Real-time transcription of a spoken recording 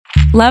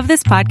Love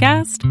this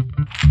podcast?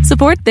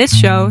 Support this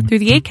show through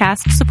the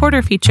Acast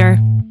supporter feature.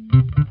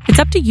 It's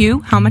up to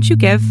you how much you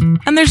give,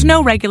 and there's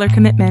no regular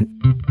commitment.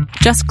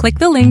 Just click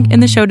the link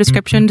in the show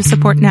description to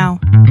support now.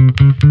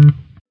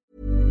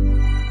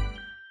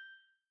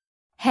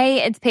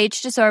 Hey, it's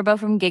Paige DeSorbo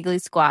from Giggly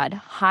Squad.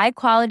 High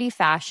quality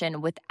fashion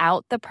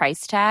without the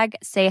price tag.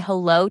 Say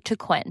hello to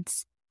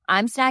Quince.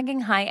 I'm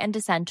snagging high-end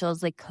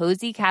essentials like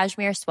cozy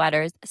cashmere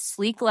sweaters,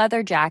 sleek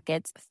leather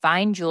jackets,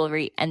 fine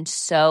jewelry, and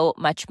so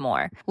much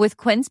more. With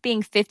Quince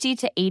being 50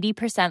 to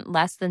 80%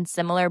 less than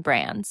similar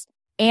brands.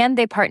 And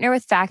they partner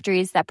with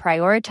factories that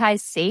prioritize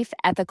safe,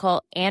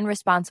 ethical, and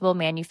responsible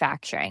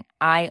manufacturing.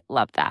 I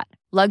love that.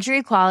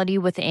 Luxury quality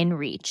within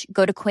reach.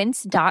 Go to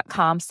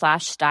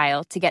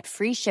quince.com/style to get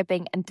free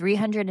shipping and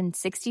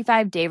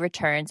 365-day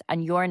returns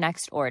on your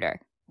next order.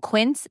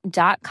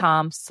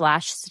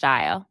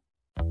 Quince.com/style.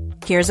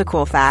 Here's a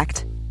cool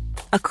fact.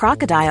 A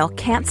crocodile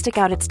can't stick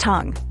out its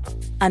tongue.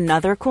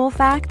 Another cool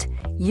fact,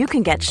 you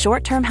can get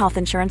short-term health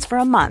insurance for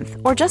a month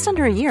or just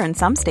under a year in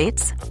some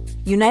states.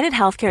 United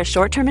Healthcare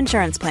short-term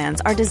insurance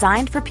plans are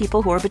designed for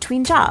people who are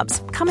between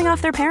jobs, coming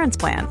off their parents'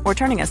 plan, or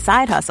turning a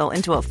side hustle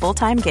into a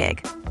full-time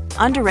gig.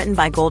 Underwritten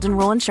by Golden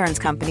Rule Insurance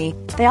Company,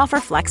 they offer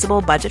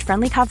flexible,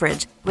 budget-friendly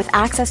coverage with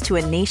access to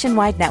a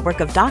nationwide network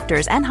of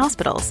doctors and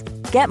hospitals.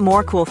 Get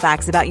more cool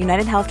facts about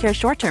United Healthcare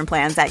short-term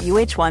plans at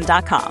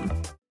uh1.com.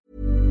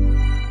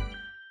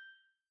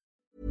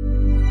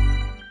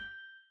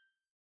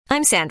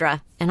 I'm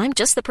Sandra, and I'm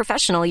just the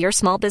professional your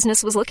small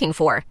business was looking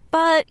for.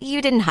 But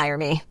you didn't hire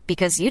me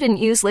because you didn't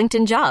use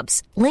LinkedIn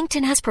Jobs.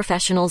 LinkedIn has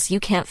professionals you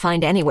can't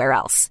find anywhere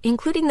else,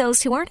 including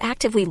those who aren't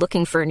actively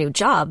looking for a new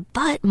job,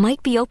 but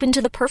might be open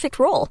to the perfect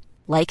role,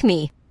 like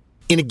me.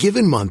 In a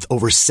given month,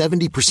 over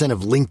 70%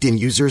 of LinkedIn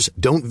users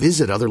don't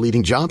visit other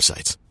leading job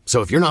sites. So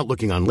if you're not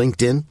looking on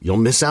LinkedIn, you'll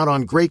miss out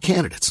on great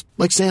candidates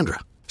like Sandra.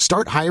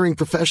 Start hiring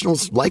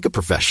professionals like a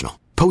professional.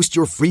 Post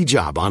your free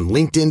job on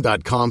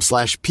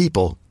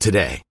linkedin.com/people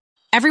today.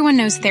 Everyone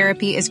knows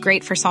therapy is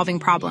great for solving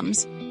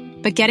problems,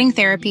 but getting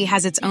therapy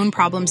has its own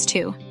problems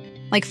too,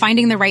 like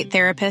finding the right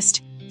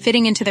therapist,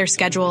 fitting into their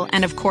schedule,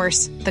 and of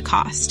course, the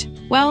cost.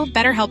 Well,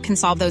 BetterHelp can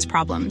solve those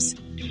problems.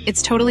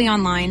 It's totally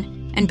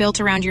online and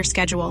built around your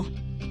schedule.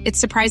 It's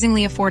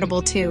surprisingly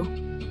affordable too.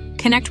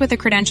 Connect with a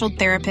credentialed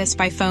therapist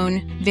by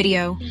phone,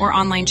 video, or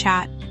online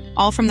chat,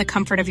 all from the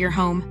comfort of your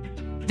home.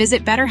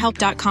 Visit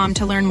BetterHelp.com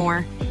to learn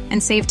more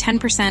and save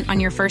 10% on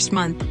your first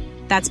month.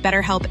 That's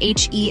BetterHelp,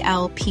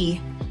 H-E-L-P.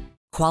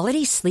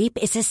 Quality sleep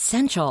is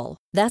essential.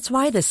 That's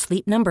why the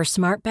Sleep Number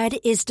Smart Bed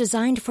is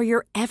designed for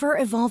your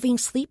ever-evolving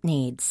sleep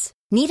needs.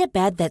 Need a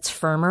bed that's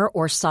firmer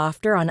or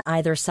softer on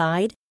either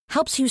side?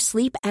 Helps you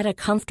sleep at a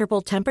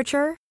comfortable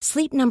temperature?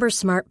 Sleep Number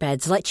Smart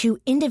Beds let you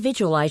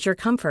individualize your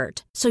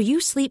comfort, so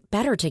you sleep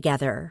better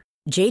together.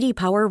 J.D.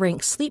 Power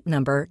ranks Sleep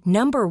Number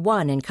number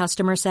 1 in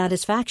customer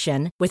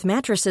satisfaction with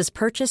mattresses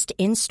purchased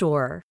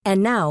in-store.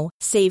 And now,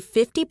 save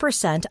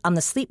 50% on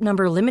the Sleep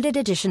Number Limited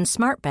Edition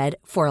Smart Bed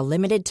for a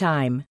limited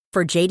time.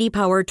 For J.D.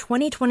 Power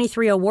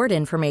 2023 award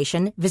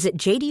information, visit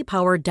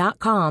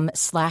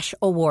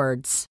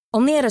jdpower.com/awards.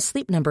 Only at a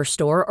Sleep Number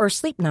store or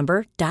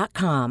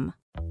sleepnumber.com.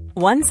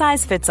 One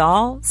size fits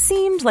all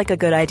seemed like a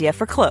good idea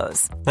for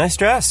clothes. Nice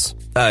dress.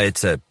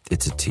 It's a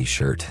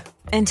t-shirt.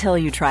 Until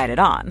you tried it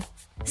on.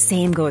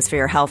 Same goes for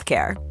your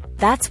healthcare.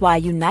 That's why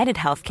United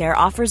Healthcare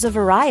offers a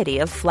variety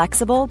of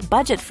flexible,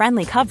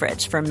 budget-friendly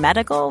coverage for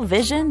medical,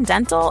 vision,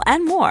 dental,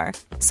 and more.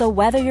 So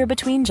whether you're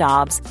between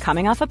jobs,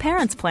 coming off a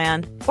parent's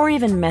plan, or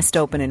even missed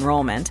open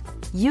enrollment,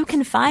 you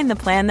can find the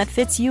plan that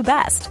fits you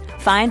best.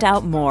 Find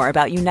out more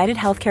about United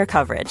Healthcare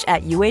coverage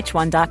at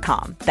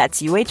uh1.com.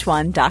 That's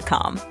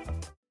uh1.com.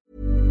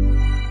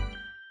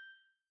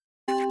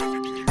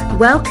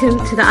 Welcome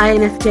to the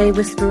INFJ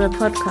Whisperer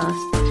podcast,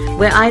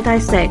 where I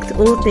dissect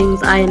all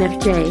things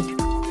INFJ.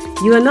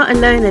 You are not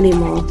alone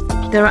anymore.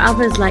 There are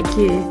others like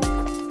you.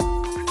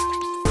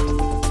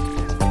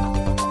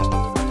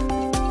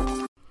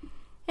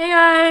 Hey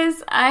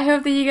guys, I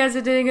hope that you guys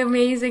are doing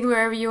amazing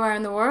wherever you are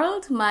in the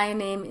world. My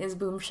name is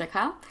Boom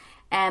Shaka,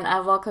 and I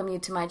welcome you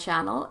to my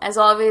channel. As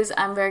always,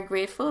 I'm very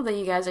grateful that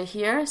you guys are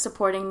here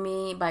supporting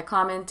me by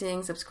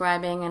commenting,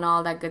 subscribing, and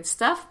all that good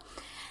stuff.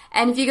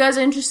 And if you guys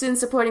are interested in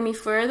supporting me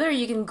further,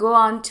 you can go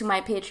on to my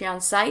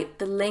Patreon site.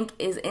 The link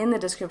is in the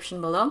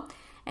description below.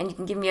 And you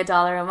can give me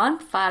 $1 a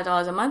month,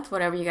 $5 a month,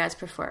 whatever you guys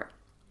prefer.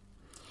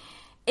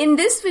 In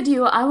this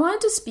video, I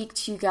wanted to speak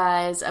to you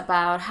guys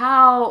about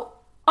how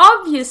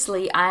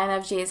obviously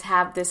INFJs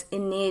have this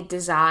innate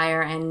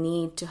desire and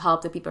need to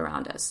help the people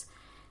around us.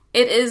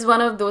 It is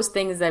one of those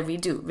things that we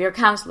do. We're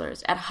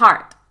counselors at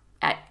heart.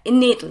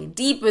 Innately,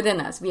 deep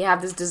within us, we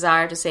have this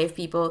desire to save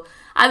people,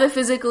 either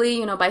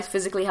physically, by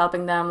physically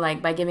helping them,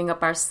 like by giving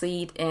up our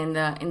seat in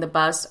the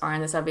bus or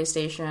in the subway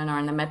station or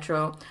in the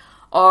metro,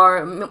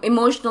 or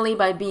emotionally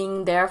by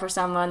being there for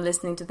someone,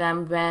 listening to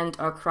them vent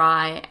or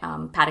cry,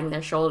 patting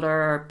their shoulder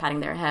or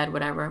patting their head,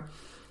 whatever.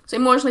 So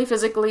emotionally,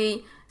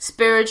 physically,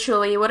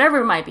 spiritually,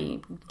 whatever it might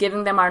be,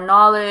 giving them our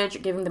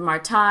knowledge, giving them our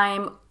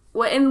time,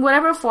 in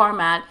whatever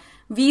format,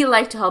 we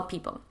like to help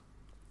people.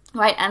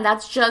 right? And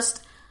that's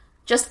just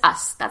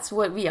us. That's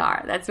what we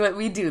are. That's what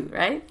we do,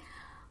 right?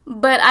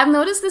 But I've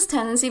noticed this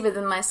tendency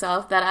within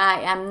myself that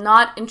I am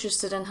not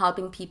interested in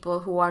helping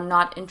people who are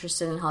not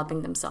interested in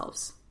helping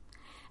themselves.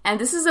 And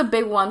this is a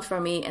big one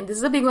for me, and this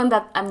is a big one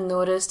that I've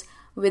noticed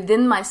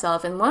within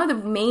myself, and one of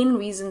the main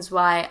reasons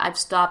why I've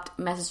stopped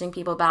messaging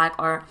people back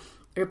or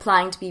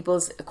replying to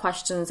people's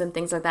questions and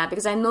things like that,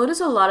 because I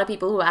notice a lot of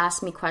people who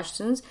ask me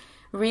questions,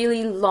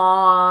 really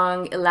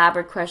long,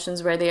 elaborate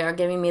questions where they are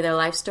giving me their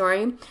life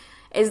story,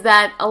 is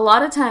that a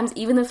lot of times,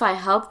 even if I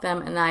help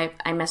them and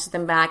I message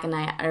them back and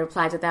I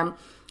reply to them,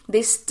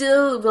 they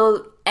still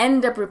will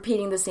end up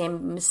repeating the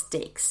same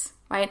mistakes,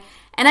 right?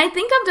 And I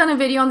think I've done a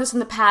video on this in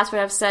the past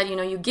where I've said,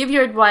 you give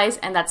your advice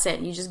and that's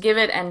it. You just give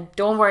it and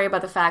don't worry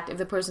about the fact if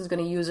the person's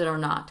going to use it or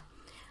not.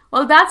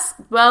 Well, that's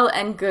well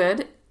and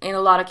good in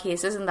a lot of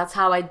cases, and that's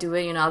how I do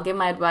it. I'll give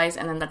my advice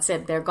and then that's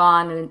it. They're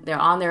gone and they're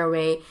on their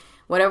way.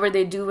 Whatever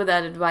they do with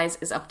that advice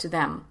is up to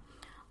them.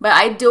 But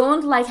I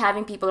don't like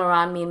having people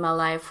around me in my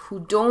life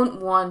who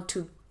don't want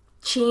to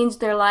change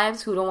their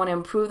lives, who don't want to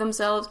improve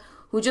themselves,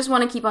 who just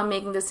want to keep on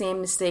making the same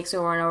mistakes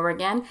over and over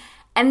again.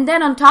 And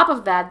then on top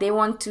of that, they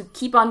want to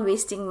keep on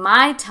wasting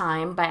my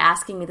time by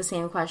asking me the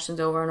same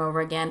questions over and over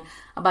again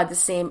about the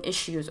same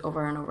issues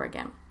over and over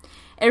again.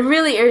 It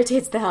really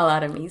irritates the hell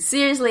out of me.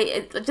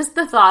 Seriously, just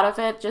the thought of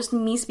it, just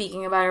me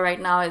speaking about it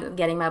right now is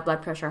getting my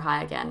blood pressure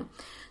high again.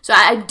 So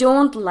I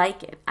don't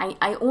like it.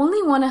 I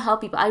only want to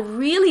help people. I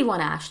really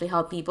want to actually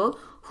help people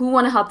who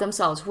want to help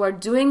themselves, who are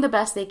doing the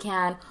best they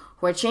can,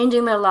 who are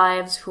changing their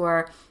lives, who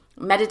are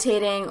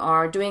meditating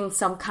or doing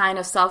some kind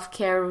of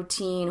self-care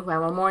routine, who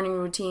have a morning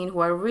routine, who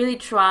are really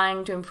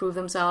trying to improve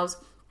themselves.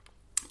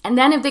 And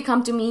then if they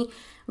come to me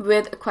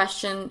with a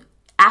question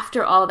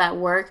after all that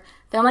work,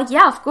 then I'm like,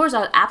 yeah, of course,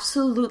 I'd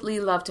absolutely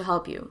love to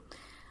help you.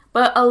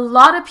 But a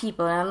lot of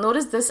people, and I've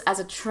noticed this as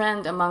a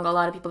trend among a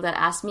lot of people that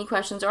ask me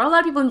questions, or a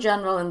lot of people in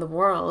general in the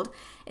world,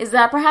 is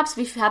that perhaps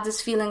we have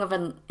this feeling of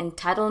an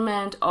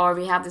entitlement, or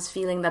we have this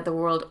feeling that the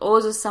world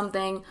owes us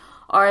something,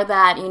 or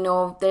that,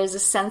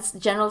 there's a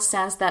general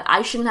sense that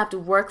I shouldn't have to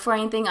work for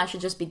anything. I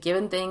should just be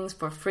given things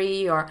for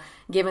free, or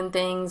given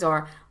things,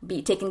 or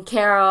be taken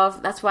care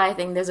of. That's why I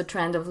think there's a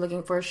trend of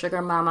looking for a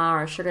sugar mama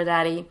or a sugar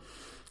daddy.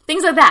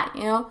 Things like that,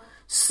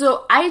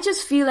 So I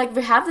just feel like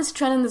we have this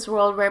trend in this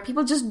world where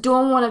people just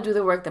don't want to do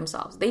the work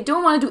themselves. They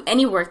don't want to do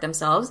any work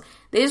themselves.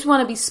 They just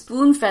want to be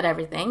spoon-fed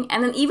everything.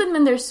 And then even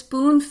when they're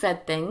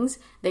spoon-fed things,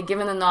 they're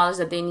given the knowledge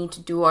that they need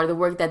to do or the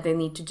work that they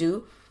need to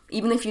do.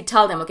 Even if you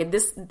tell them, okay,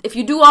 if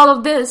you do all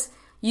of this,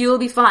 you'll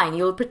be fine.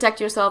 You'll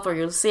protect yourself, or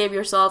you'll save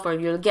yourself, or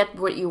you'll get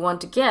what you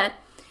want to get.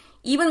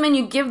 Even when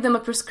you give them a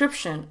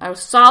prescription, a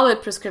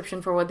solid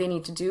prescription for what they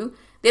need to do,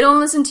 they don't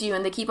listen to you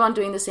and they keep on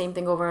doing the same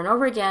thing over and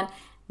over again,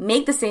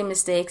 make the same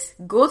mistakes,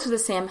 go through the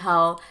same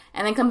hell,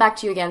 and then come back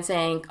to you again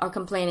saying or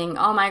complaining,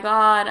 oh my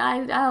God,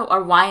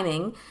 or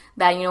whining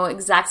that,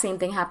 exact same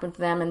thing happened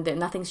to them and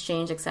nothing's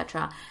changed,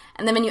 etc.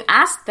 And then when you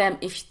ask them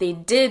if they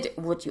did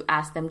what you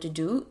asked them to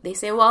do, they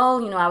say,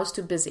 well, I was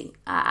too busy.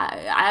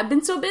 I've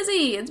been so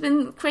busy. It's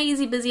been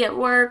crazy busy at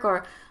work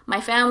or my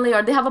family,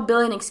 or they have a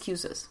billion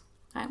excuses.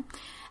 Right?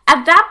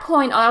 At that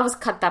point, I always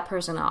cut that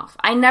person off.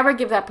 I never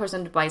give that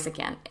person advice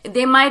again.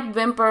 They might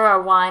whimper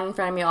or whine in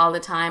front of me all the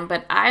time,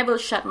 but I will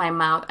shut my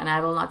mouth and I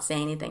will not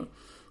say anything.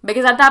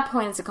 Because at that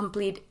point, it's a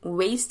complete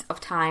waste of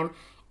time.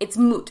 It's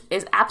moot.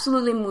 It's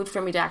absolutely moot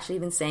for me to actually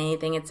even say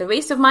anything. It's a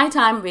waste of my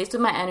time, waste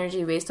of my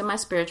energy, waste of my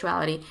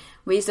spirituality,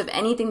 waste of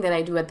anything that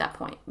I do at that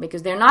point.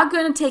 Because they're not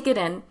going to take it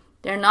in.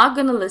 They're not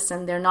going to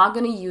listen. They're not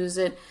going to use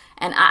it.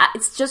 And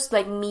it's just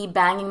like me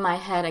banging my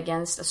head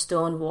against a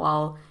stone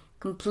wall,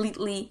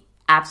 completely,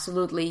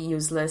 absolutely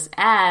useless,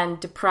 and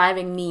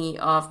depriving me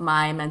of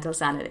my mental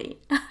sanity.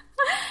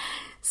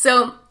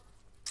 So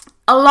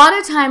a lot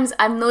of times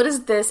I've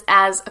noticed this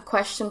as a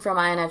question from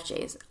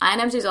INFJs.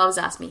 INFJs always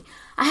ask me,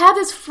 I have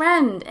this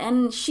friend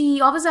and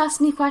she always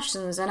asks me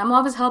questions and I'm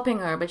always helping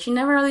her, but she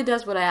never really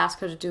does what I ask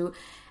her to do.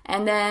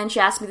 And then she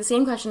asks me the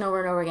same question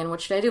over and over again.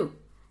 What should I do?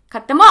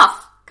 Cut them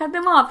off. Cut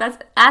them off. That's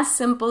as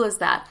simple as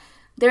that.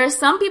 There are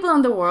some people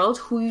in the world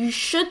who you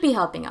should be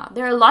helping out.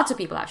 There are lots of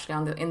people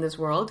actually in this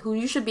world who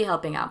you should be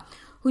helping out,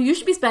 who you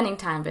should be spending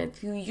time with,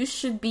 who you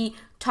should be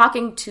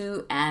talking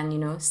to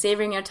and,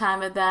 savoring your time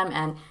with them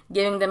and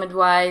giving them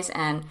advice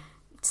and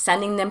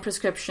sending them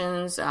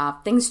prescriptions,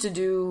 things to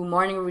do,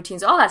 morning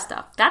routines, all that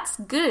stuff. That's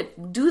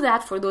good. Do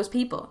that for those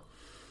people.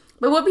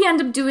 But what we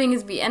end up doing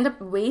is we end up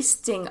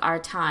wasting our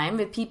time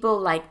with people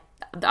like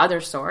the other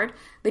sort,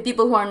 the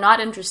people who are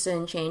not interested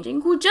in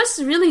changing, who just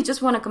really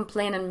just want to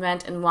complain and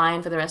vent and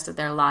whine for the rest of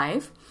their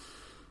life.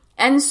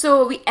 And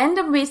so we end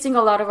up wasting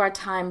a lot of our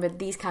time with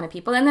these kind of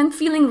people and then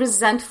feeling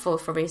resentful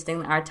for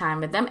wasting our time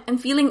with them and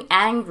feeling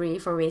angry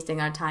for wasting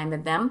our time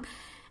with them.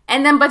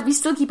 But we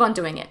still keep on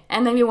doing it.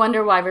 And then we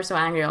wonder why we're so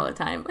angry all the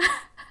time.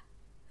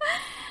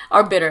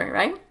 Or bitter,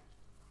 right?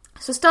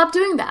 So stop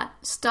doing that.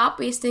 Stop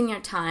wasting your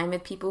time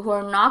with people who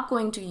are not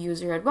going to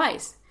use your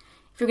advice.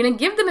 If you're going to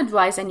give them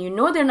advice and you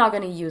know they're not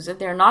going to use it,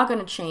 they're not going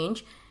to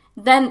change,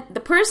 then the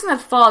person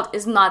at fault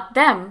is not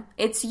them,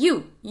 it's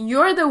you.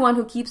 You're the one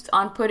who keeps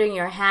on putting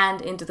your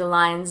hand into the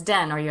lion's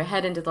den or your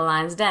head into the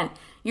lion's den.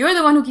 You're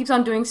the one who keeps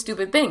on doing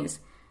stupid things.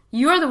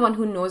 You're the one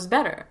who knows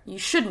better. You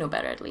should know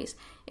better, at least.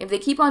 If they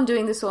keep on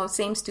doing the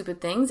same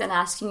stupid things and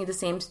asking you the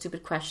same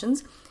stupid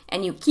questions,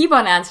 and you keep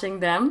on answering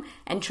them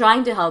and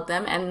trying to help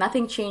them and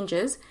nothing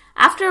changes,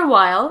 after a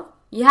while,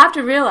 you have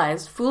to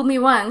realize, fool me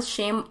once,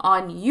 shame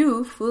on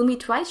you. Fool me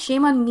twice,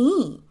 shame on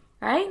me,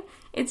 right?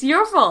 It's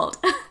your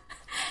fault.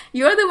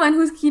 You're the one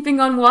who's keeping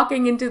on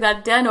walking into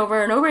that den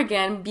over and over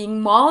again,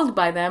 being mauled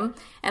by them,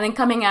 and then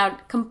coming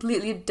out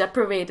completely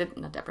deprived,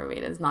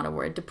 is not a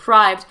word,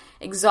 deprived,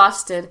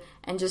 exhausted,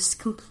 and just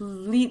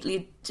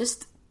completely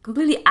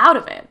out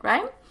of it,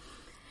 right?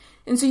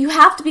 And so you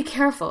have to be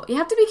careful. You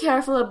have to be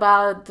careful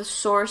about the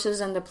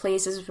sources and the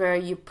places where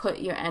you put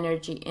your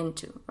energy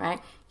into, right?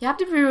 You have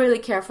to be really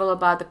careful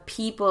about the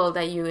people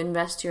that you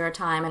invest your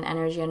time and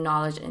energy and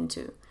knowledge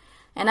into.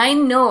 And I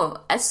know,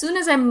 as soon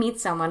as I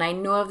meet someone, I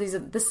know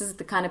this is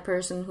the kind of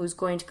person who's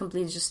going to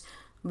completely just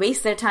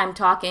waste their time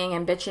talking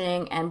and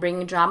bitching and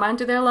bringing drama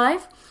into their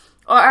life,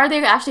 or are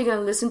they actually going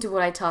to listen to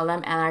what I tell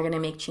them and are going to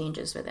make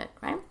changes with it,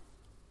 right?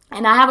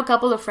 And I have a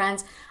couple of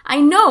friends, I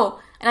know,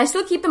 and I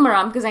still keep them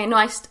around because I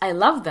know I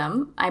love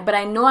them, but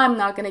I know I'm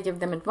not going to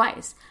give them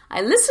advice.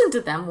 I listen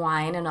to them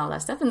whine and all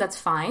that stuff, and that's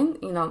fine.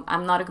 You know,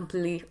 I'm not a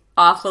completely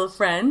awful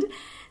friend.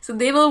 So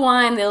they will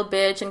whine, they'll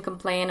bitch and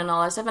complain and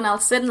all that stuff, and I'll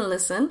sit and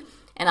listen,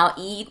 and I'll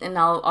eat, and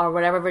or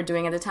whatever we're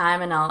doing at the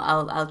time, and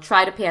I'll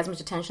try to pay as much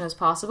attention as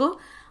possible.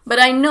 But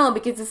I know,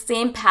 because it's the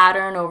same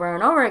pattern over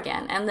and over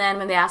again. And then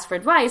when they ask for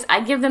advice, I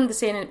give them the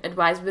same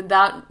advice with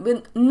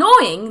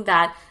knowing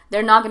that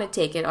they're not going to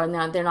take it or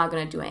they're not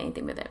going to do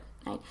anything with it.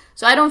 Right?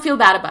 So I don't feel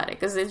bad about it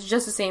because it's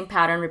just the same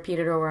pattern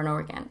repeated over and over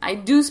again. I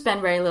do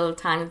spend very little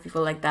time with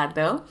people like that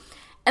though.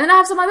 And then I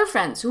have some other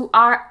friends who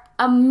are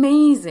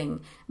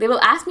amazing. They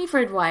will ask me for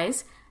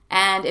advice,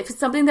 and if it's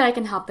something that I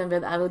can help them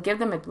with, I will give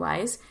them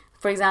advice.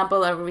 For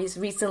example,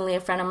 recently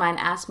a friend of mine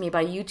asked me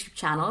about YouTube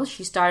channels.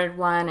 She started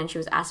one and she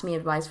was asking me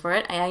advice for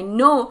it. And I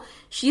know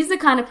she's the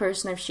kind of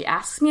person, if she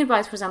asks me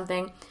advice for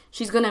something,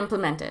 she's going to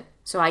implement it.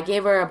 So I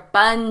gave her a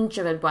bunch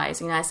of advice.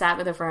 You know, I sat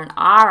with her for an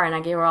hour and I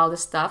gave her all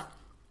this stuff.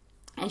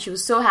 And she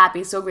was so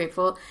happy, so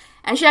grateful.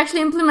 And she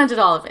actually implemented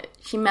all of it.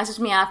 She messaged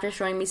me after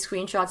showing me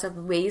screenshots of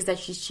ways that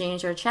she's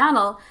changed her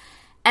channel.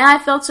 And I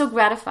felt so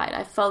gratified.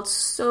 I felt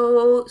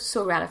so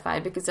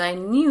gratified because I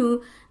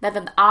knew that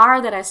the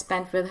hour that I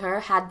spent with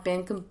her had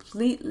been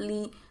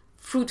completely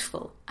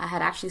fruitful. I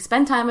had actually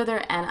spent time with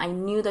her and I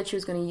knew that she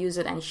was going to use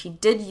it, and she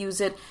did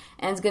use it,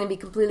 and it's going to be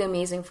completely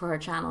amazing for her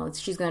channel.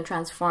 She's going to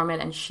transform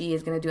it and she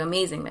is going to do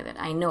amazing with it.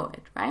 I know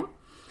it, right?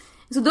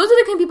 So those are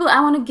the kind of people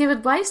I want to give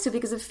advice to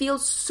because it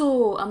feels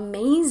so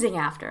amazing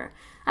after.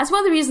 That's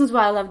one of the reasons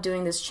why I love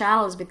doing this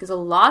channel, is because a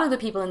lot of the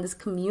people in this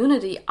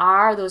community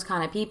are those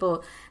kind of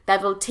people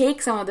that will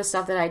take some of the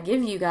stuff that I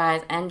give you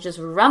guys and just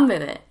run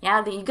with it.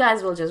 Yeah, you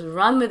guys will just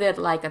run with it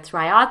like a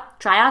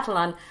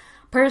triathlon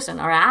person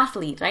or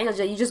athlete, right?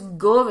 You just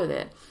go with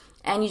it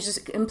and you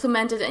just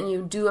implement it and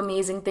you do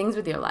amazing things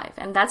with your life.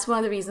 And that's one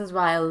of the reasons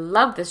why I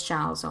love this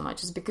channel so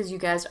much, is because you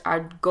guys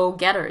are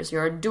go-getters,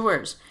 you're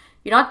doers.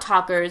 You're not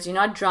talkers, you're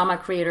not drama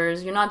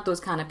creators, you're not those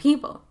kind of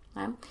people,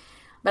 right?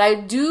 But I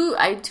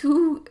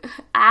do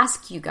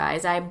ask you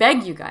guys, I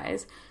beg you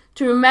guys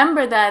to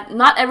remember that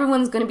not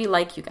everyone's going to be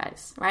like you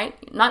guys,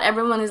 right? Not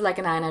everyone is like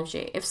an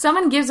INFJ. If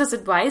someone gives us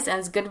advice and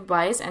it's good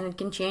advice and it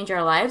can change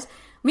our lives,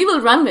 we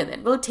will run with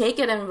it. We'll take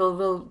it and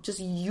we'll just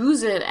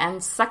use it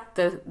and suck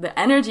the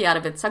energy out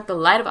of it, suck the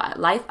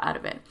life out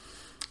of it.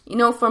 You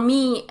know, for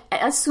me,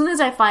 as soon as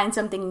I find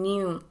something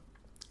new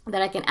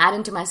that I can add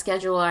into my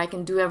schedule or I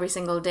can do every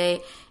single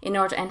day in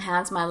order to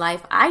enhance my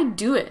life, I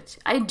do it.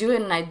 I do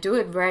it, and I do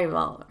it very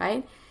well,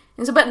 right?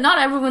 And so, but not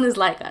everyone is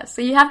like us.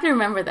 So you have to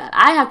remember that.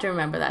 I have to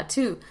remember that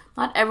too.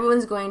 Not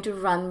everyone's going to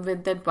run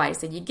with the advice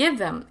that you give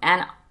them.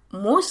 And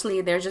mostly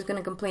they're just going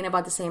to complain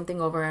about the same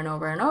thing over and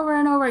over and over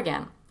and over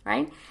again,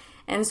 right?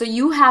 And so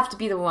you have to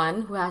be the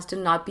one who has to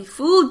not be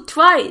fooled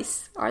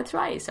twice or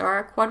thrice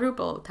or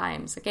quadruple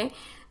times, okay?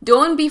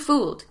 Don't be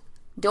fooled.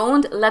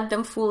 Don't let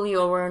them fool you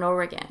over and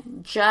over again.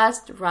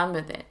 Just run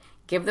with it.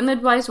 Give them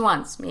advice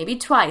once, maybe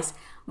twice,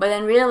 but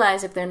then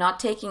realize if they're not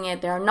taking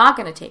it, they're not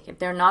going to take it.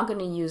 They're not going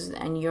to use it,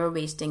 and you're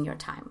wasting your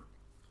time.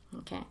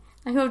 Okay?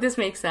 I hope this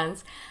makes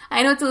sense.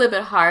 I know it's a little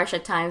bit harsh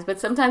at times, but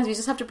sometimes we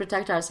just have to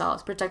protect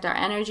ourselves, protect our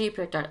energy,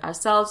 protect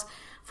ourselves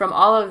from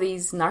all of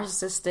these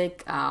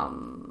narcissistic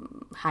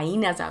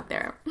hyenas out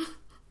there.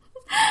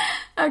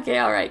 Okay,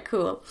 all right,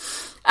 cool.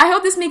 I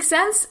hope this makes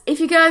sense. If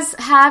you guys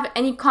have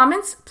any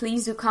comments,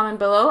 please do comment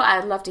below.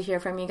 I'd love to hear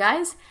from you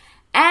guys.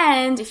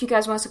 And if you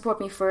guys want to support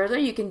me further,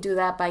 you can do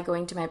that by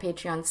going to my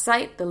Patreon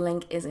site. The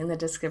link is in the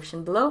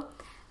description below.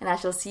 And I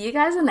shall see you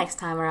guys the next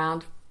time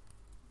around.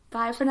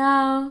 Bye for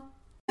now.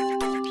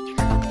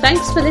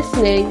 Thanks for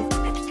listening.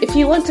 If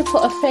you want to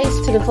put a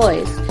face to the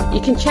voice,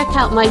 you can check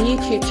out my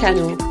YouTube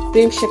channel,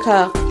 Boom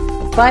Shakar.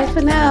 Bye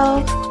for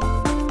now.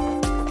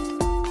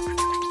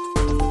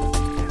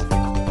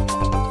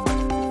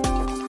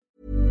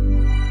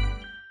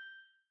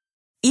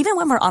 Even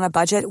when we're on a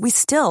budget, we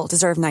still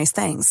deserve nice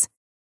things.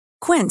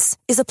 Quince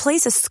is a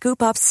place to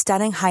scoop up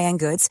stunning high-end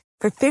goods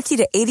for 50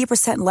 to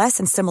 80% less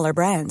than similar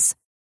brands.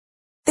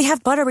 They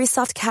have buttery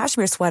soft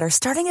cashmere sweaters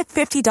starting at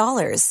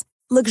 $50,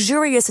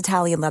 luxurious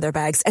Italian leather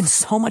bags, and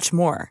so much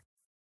more.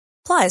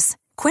 Plus,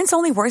 Quince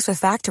only works with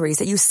factories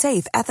that use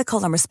safe,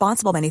 ethical, and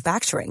responsible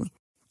manufacturing.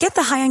 Get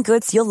the high-end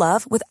goods you'll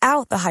love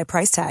without the high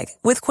price tag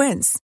with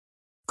Quince.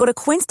 Go to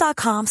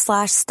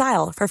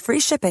quince.com/style for free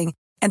shipping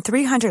and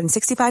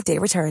 365-day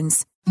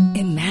returns.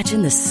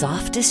 Imagine the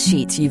softest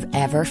sheets you've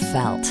ever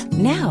felt.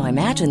 Now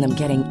imagine them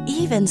getting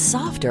even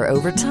softer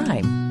over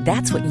time.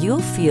 That's what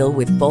you'll feel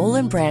with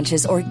Boll &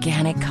 Branch's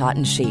organic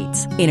cotton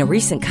sheets. In a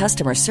recent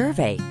customer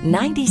survey,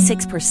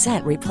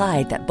 96%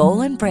 replied that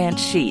Boll & Branch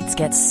sheets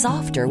get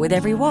softer with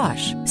every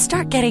wash.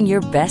 Start getting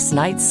your best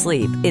night's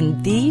sleep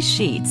in these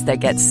sheets that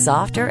get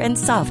softer and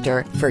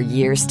softer for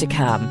years to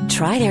come.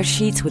 Try their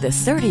sheets with a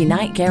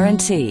 30-night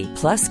guarantee.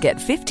 Plus, get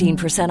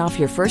 15% off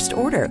your first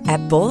order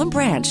at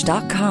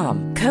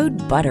bollandbranch.com. Code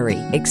BUTTERY.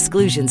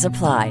 Exclusions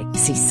apply.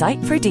 See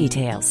site for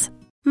details.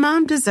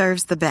 Mom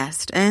deserves the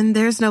best, and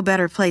there's no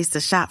better place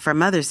to shop for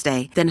Mother's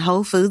Day than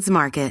Whole Foods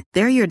Market.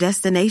 They're your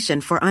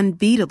destination for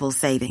unbeatable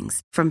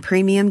savings, from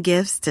premium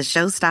gifts to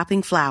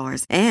show-stopping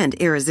flowers and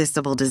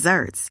irresistible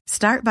desserts.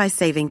 Start by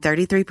saving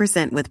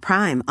 33% with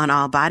Prime on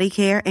all body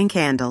care and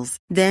candles.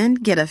 Then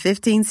get a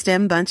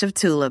 15-stem bunch of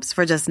tulips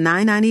for just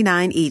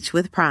 $9.99 each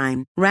with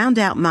Prime. Round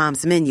out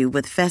Mom's menu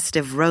with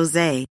festive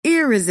rosé,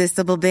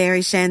 irresistible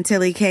berry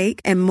chantilly cake,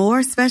 and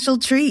more special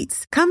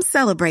treats. Come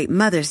celebrate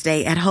Mother's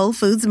Day at Whole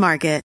Foods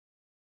Market.